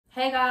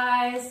Hey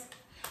guys,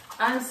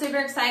 I'm super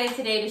excited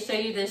today to show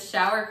you this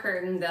shower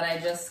curtain that I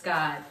just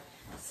got.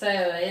 So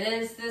it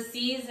is the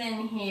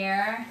season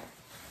here.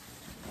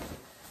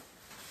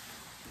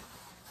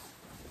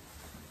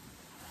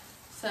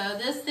 So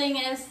this thing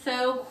is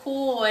so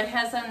cool. It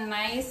has a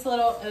nice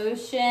little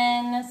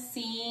ocean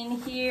scene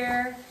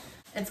here.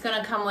 It's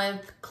gonna come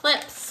with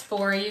clips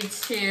for you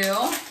too.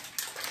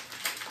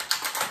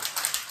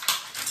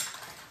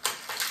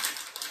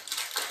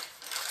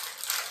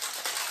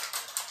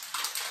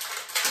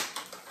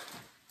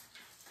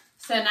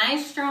 So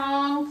nice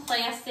strong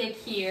plastic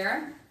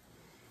here,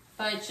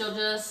 but you'll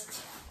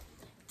just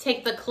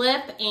take the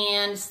clip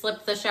and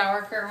slip the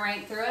shower curtain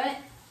right through it,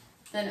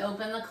 then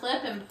open the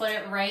clip and put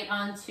it right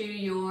onto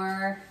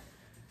your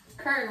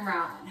curtain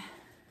rod.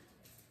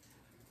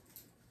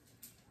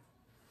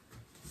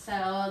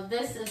 So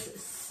this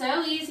is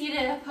so easy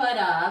to put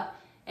up.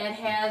 It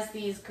has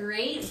these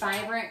great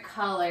vibrant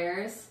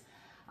colors,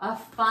 a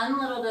fun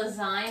little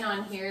design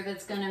on here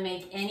that's going to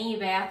make any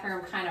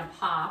bathroom kind of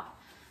pop.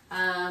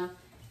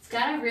 It's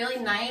got a really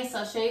nice,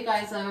 I'll show you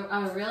guys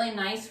a really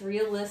nice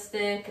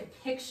realistic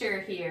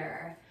picture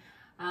here.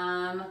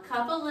 A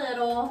couple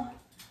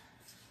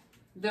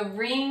the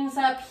rings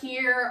up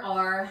here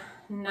are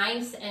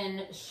nice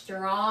and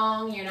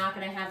strong. You're not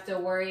going to have to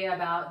worry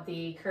about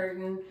the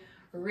curtain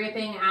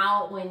ripping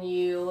out when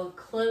you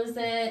close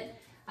it.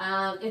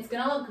 It's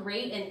going to look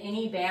great in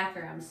any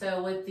bathroom.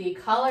 So with the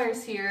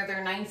colors here,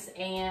 they're nice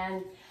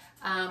and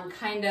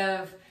kind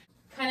of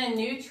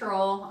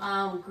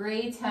neutral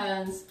gray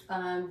tones,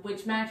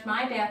 which match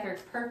my bathroom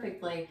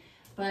perfectly,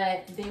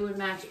 but they would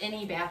match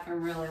any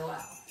bathroom really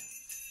well.